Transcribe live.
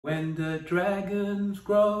When the dragons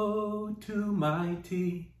grow too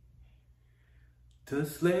mighty to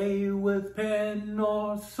slay with pen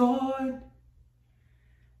or sword,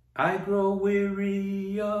 I grow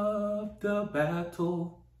weary of the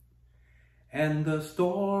battle and the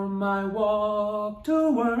storm I walk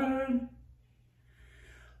toward.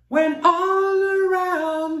 When all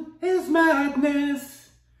around is madness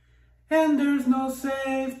and there's no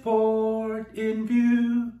safe port in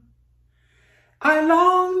view, I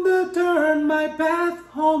long to turn my path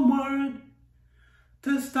homeward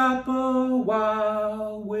to stop a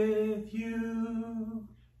while with you.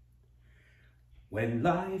 When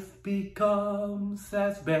life becomes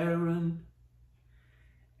as barren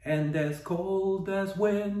and as cold as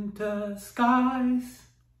winter skies,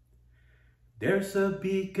 there's a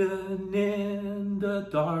beacon in the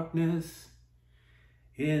darkness,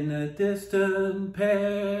 in a distant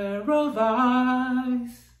pair of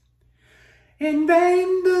eyes. In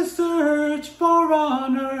vain the search for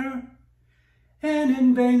honor, and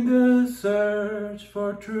in vain the search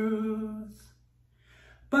for truth.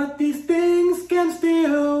 But these things can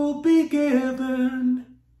still be given.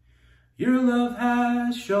 Your love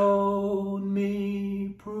has shown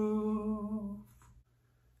me proof.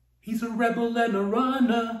 He's a rebel and a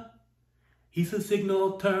runner. He's a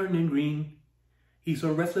signal turning green. He's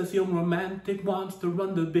a restless young romantic, wants to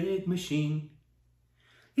run the big machine.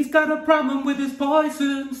 He's got a problem with his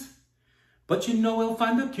poisons, but you know he'll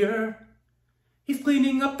find a cure. He's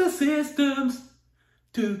cleaning up the systems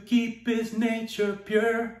to keep his nature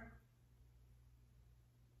pure.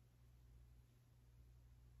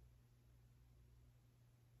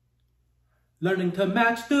 Learning to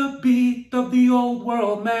match the beat of the old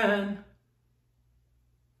world man.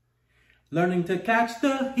 Learning to catch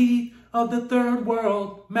the heat of the third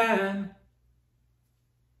world man.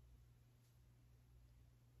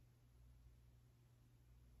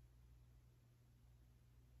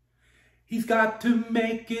 He's got to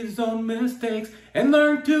make his own mistakes and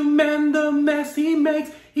learn to mend the mess he makes.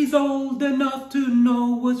 He's old enough to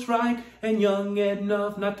know what's right and young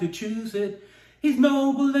enough not to choose it. He's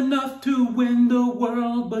noble enough to win the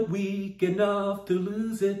world, but weak enough to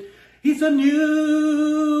lose it. He's a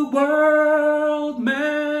new world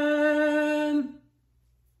man.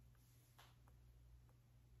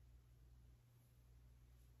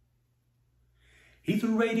 He's a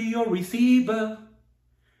radio receiver,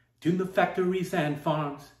 tune the factories and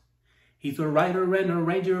farms. He's a writer and a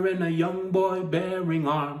ranger and a young boy bearing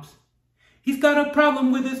arms. He's got a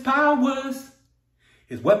problem with his powers,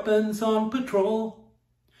 his weapons on patrol.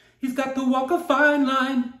 He's got to walk a fine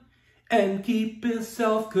line and keep his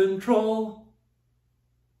self-control.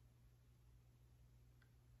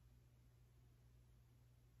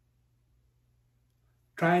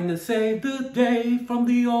 Trying to save the day from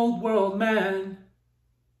the old world man.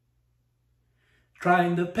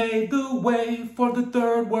 Trying to pave the way for the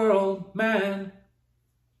third world man.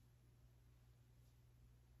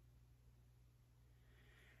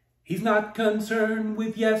 He's not concerned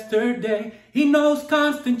with yesterday. He knows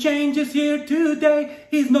constant change is here today.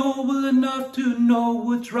 He's noble enough to know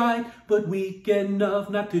what's right, but weak enough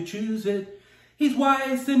not to choose it. He's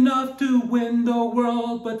wise enough to win the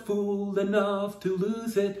world, but fool enough to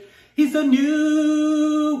lose it. He's a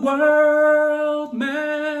new world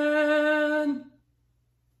man.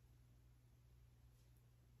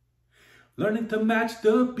 Learning to match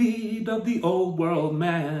the beat of the old world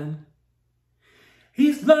man.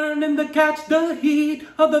 He's learning to catch the heat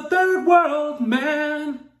of the third world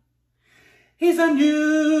man. He's a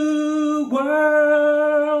new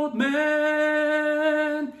world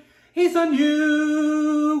man. He's a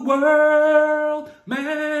new world